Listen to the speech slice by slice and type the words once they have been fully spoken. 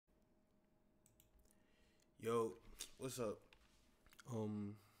Yo, what's up?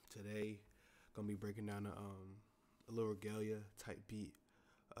 Today gonna be breaking down a little Regalia type beat,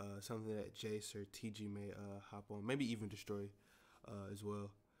 something that Jace or Tiji may hop on, maybe even destroy as well.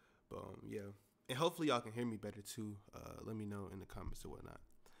 But yeah, and hopefully y'all can hear me better too. Let me know in the comments or whatnot.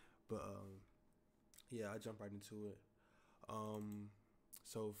 But yeah, I jump right into it.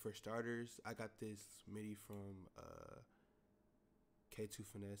 So for starters, I got this MIDI from K2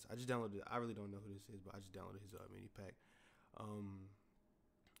 Finesse. I just downloaded it. I really don't know who this is, but I just downloaded his MIDI pack.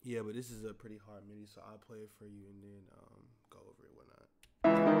 Yeah, but this is a pretty hard MIDI, so I'll play it for you and then go over it, whatnot.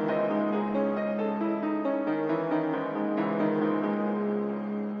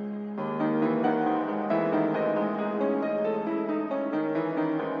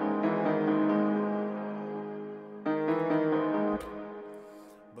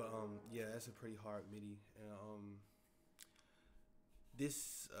 But yeah, that's a pretty hard MIDI, and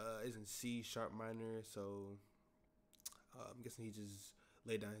this is in C sharp minor, so I'm guessing he just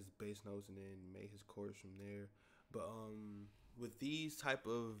laid down his bass notes and then made his chords from there. But with these type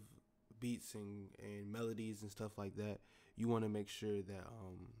of beats and melodies and stuff like that, you want to make sure that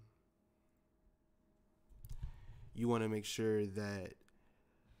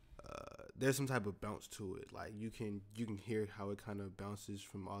there's some type of bounce to it. Like you can hear how it kind of bounces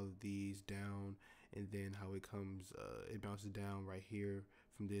from all of these down, and then how it comes it bounces down right here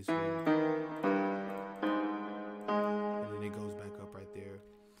from this one, and then it goes back up right there.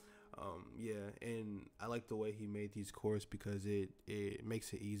 Yeah, and I like the way he made these chords because it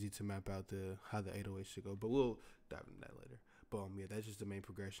makes it easy to map out how the 808 should go. But we'll dive into that later. But yeah, that's just the main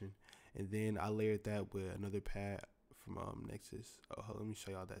progression. And then I layered that with another pad from Nexus. Oh, let me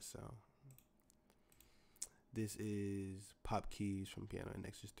show y'all that sound. This is Pop Keys from Piano in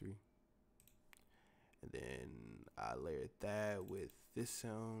Nexus 3. And then I layered that with this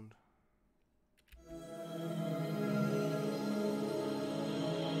sound.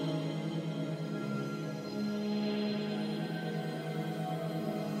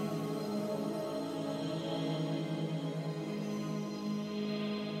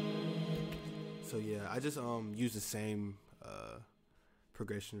 So yeah, I just use the same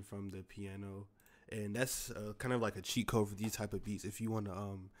progression from the piano, and that's kind of like a cheat code for these type of beats. If you want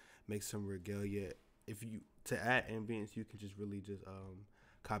to make some Regalia, if you to add ambience, you can just really just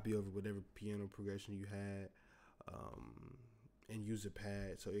copy over whatever piano progression you had, and use a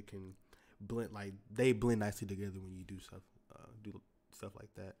pad so it can blend, like they blend nicely together when you do stuff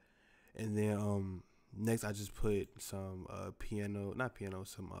like that. And then next, I just put some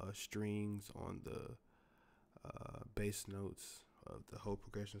some strings on the bass notes of the whole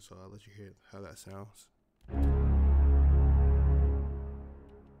progression. So I'll let you hear how that sounds.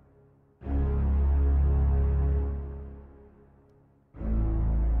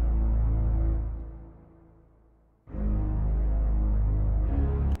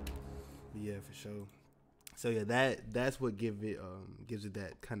 But yeah, for sure. So yeah, that's what gives it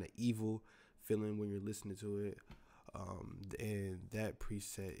that kind of evil feeling when you're listening to it. And that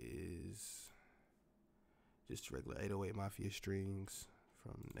preset is just regular 808 Mafia strings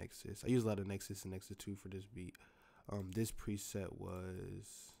from Nexus. I use a lot of Nexus and Nexus 2 for this beat. This preset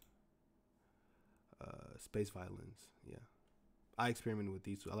was Space Violins. Yeah, I experimented with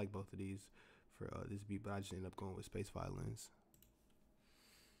these two. I like both of these for this beat, but I just ended up going with Space Violins.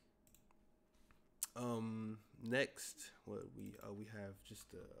 Next, what we have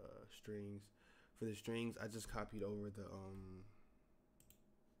just the strings. For the strings, I just copied over the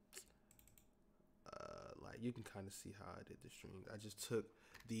like you can kind of see how I did the strings. I just took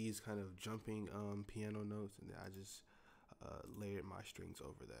these kind of jumping piano notes, and then I just layered my strings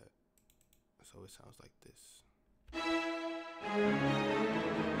over that, so it sounds like this.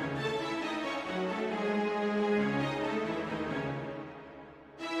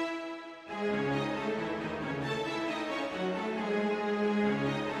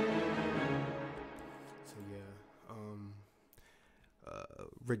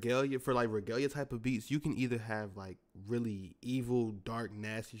 Regalia, for like Regalia type of beats, you can either have like really evil, dark,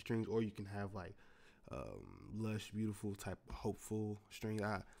 nasty strings, or you can have like lush, beautiful type hopeful strings.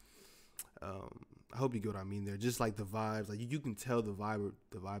 I hope you get what I mean there. Just like the vibes, like you can tell the vibes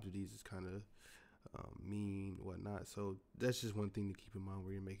of these is kind of mean, whatnot. So that's just one thing to keep in mind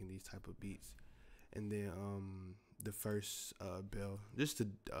where you're making these type of beats. And then the first bell, just the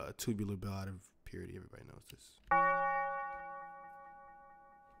tubular bell out of Purity. Everybody knows this.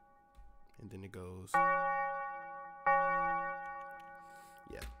 And then it goes,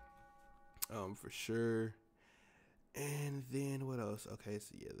 yeah, for sure. And then what else? Okay,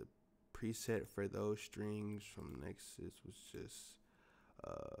 so yeah, the preset for those strings from Nexus was just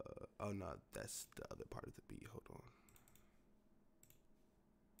Oh no, that's the other part of the beat. Hold on.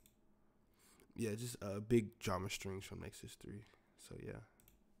 Yeah, just big drama strings from Nexus 3. So yeah.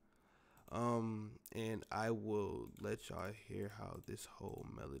 And I will let y'all hear how this whole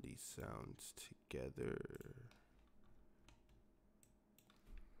melody sounds together.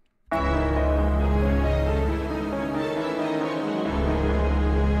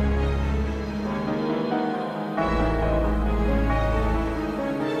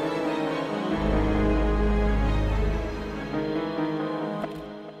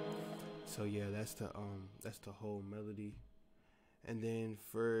 So yeah, that's the whole melody. And then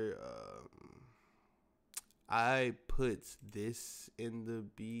for I put this in the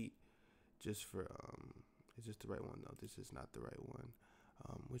beat just for is this the right one? No, this is not the right one.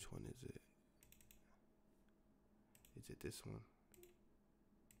 Which one is it? Is it this one?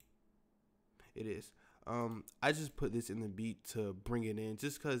 It is. I just put this in the beat to bring it in,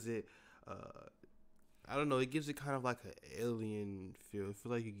 just cause it I don't know, it gives it kind of like an alien feel. I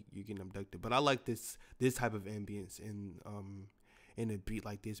feel like you're getting abducted. But I like this type of ambience in a beat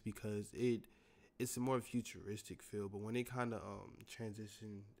like this because it's a more futuristic feel. But when it kind of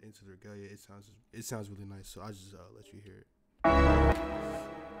transition into the Regalia, it sounds really nice. So I'll just let you hear it.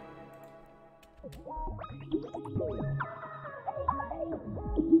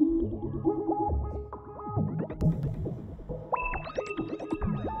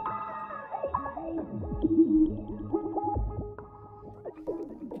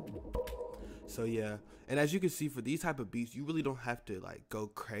 So yeah, and as you can see, for these type of beats, you really don't have to like go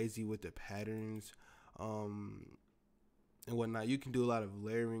crazy with the patterns, and whatnot. You can do a lot of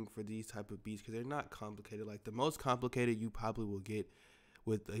layering for these type of beats because they're not complicated. Like the most complicated you probably will get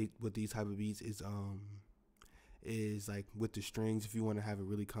with these type of beats is like with the strings. If you want to have a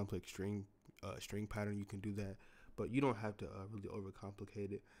really complex string pattern, you can do that, but you don't have to really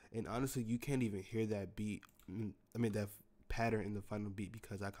overcomplicate it. And honestly, you can't even hear that beat. I mean that pattern in the final beat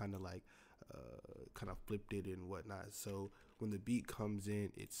because I kind of like flipped it and whatnot. So when the beat comes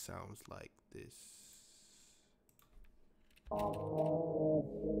in, it sounds like this. So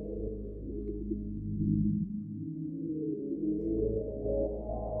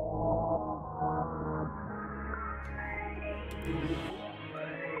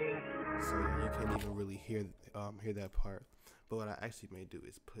yeah, you can't even really hear that part. But what I actually may do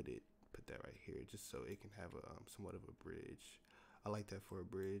is put that right here, just so it can have a somewhat of a bridge. I like that for a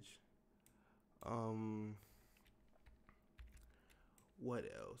bridge. What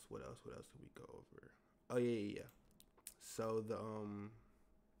else? What else did we go over? Oh yeah. So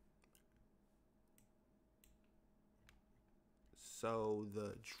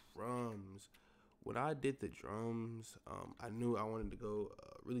the drums. When I did the drums, I knew I wanted to go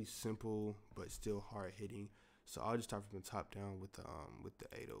really simple but still hard hitting. So I'll just start from the top down with the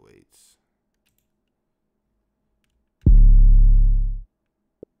 808s.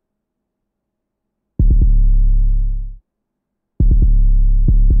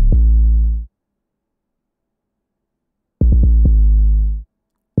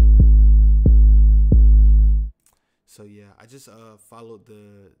 So yeah, I just followed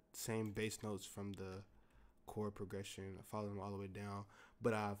the same bass notes from the chord progression. I followed them all the way down,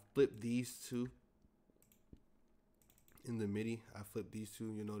 but I flipped these two in the MIDI. I flipped these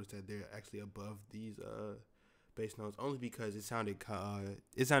two. You'll notice that they're actually above these bass notes, only because it sounded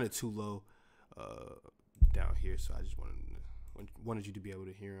too low down here. So I just wanted you to be able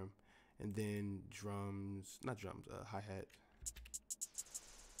to hear them. And then hi hat.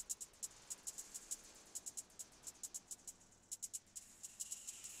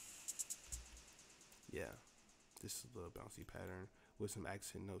 Yeah, this is a little bouncy pattern with some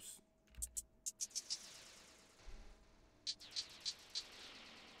accent notes.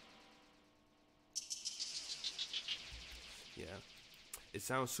 Yeah, it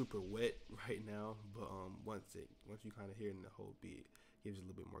sounds super wet right now, but once you kind of hear it in the whole beat, it gives it a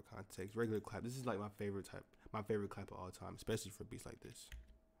little bit more context. Regular clap. This is like my favorite clap of all time, especially for beats like this.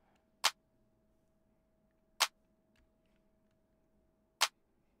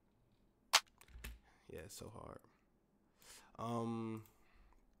 Yeah, it's so hard.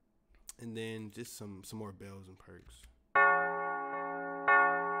 And then just some more bells and perks.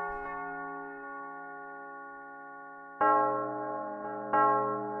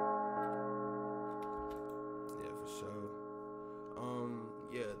 Yeah, for sure.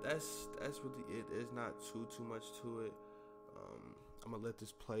 Yeah, that's really it. There's not too much to it. I'm gonna let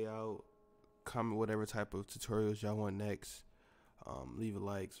this play out. Comment whatever type of tutorials y'all want next. Leave a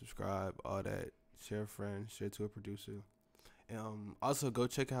like, subscribe, all that. Share a friend, share to a producer. Also go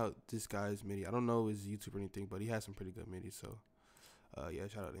check out this guy's MIDI. I don't know his YouTube or anything, but he has some pretty good MIDI. So Yeah,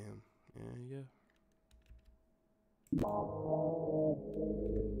 shout out to him. And yeah.